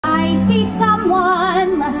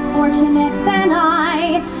fortunate than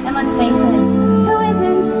I. And let's face it, who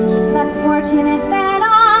isn't less fortunate than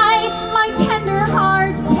I? My tender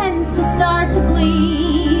heart tends to start to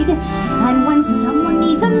bleed. And when someone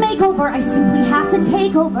needs a makeover, I simply have to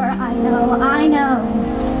take over. I know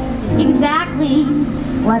exactly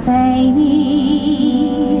what they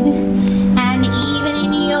need. And even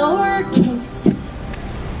in your case,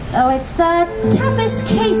 though it's the toughest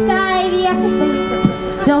case I've yet to face,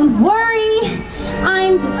 don't worry,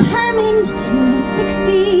 I'm determined to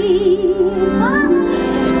succeed.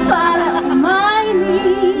 Follow my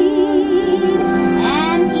lead,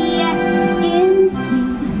 and yes, indeed,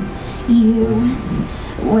 you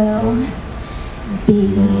will be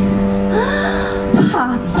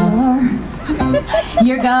popular.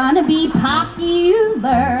 You're gonna be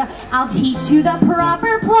popular. I'll teach you the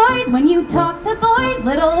proper ploys when you talk to boys,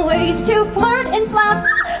 little ways to flirt and flounce.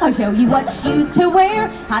 I'll show you what shoes to wear,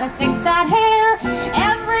 how to fix that hair,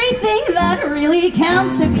 everything that really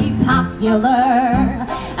counts to be popular.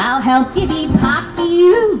 I'll help you be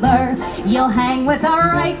popular. You'll hang with the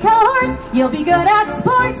right cohorts, you'll be good at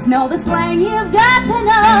sports, know the slang you've got to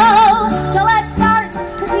know. So let's start,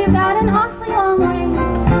 cause you've got an awfully long way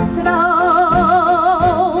to go.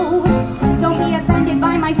 Don't be offended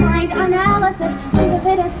by my frank analysis. Think of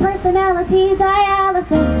it as personality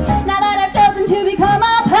dialysis. Now that I've chosen to become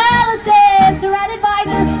a palimpsest, a red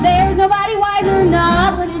advisor, there's nobody wiser.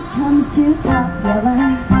 Not when it comes to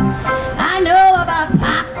popular. I know about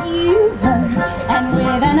popular, and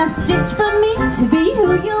with an assist from me to be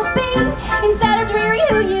who you'll be instead of dreary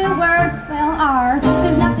who you were, well, are.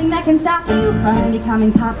 There's nothing that can stop you from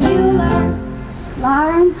becoming popular.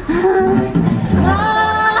 Lauren, la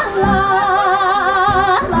la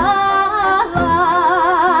la la.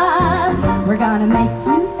 We're gonna make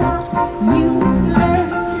you popular.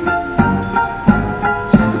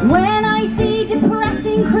 When I see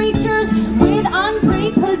depressing creatures with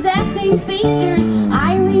unprepossessing features,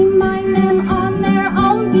 I remind them on their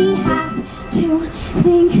own behalf to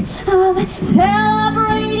think of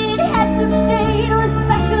celebrated heads of state or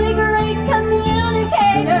especially great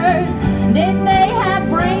communicators. Did they have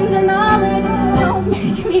brains and knowledge? Don't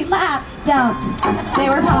make me laugh. Don't. They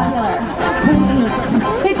were popular. Please.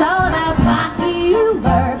 It's all about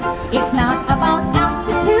popular. It's not about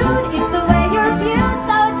altitude. It's the way you're viewed.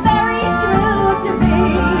 So it's very true to be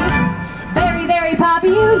very, very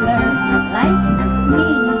popular, like me.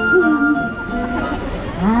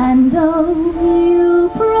 And though you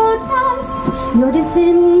protest your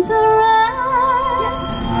disinterest,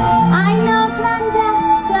 I know clandestinely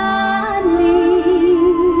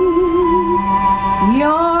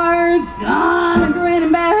you're gonna grin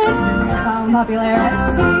and bear it from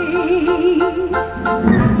popularity.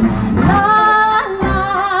 La la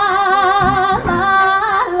la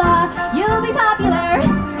la, you'll be popular.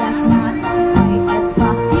 That's not quite as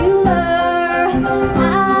popular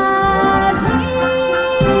as me.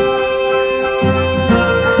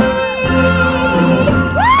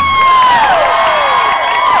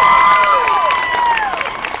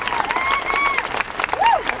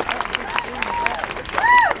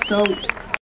 So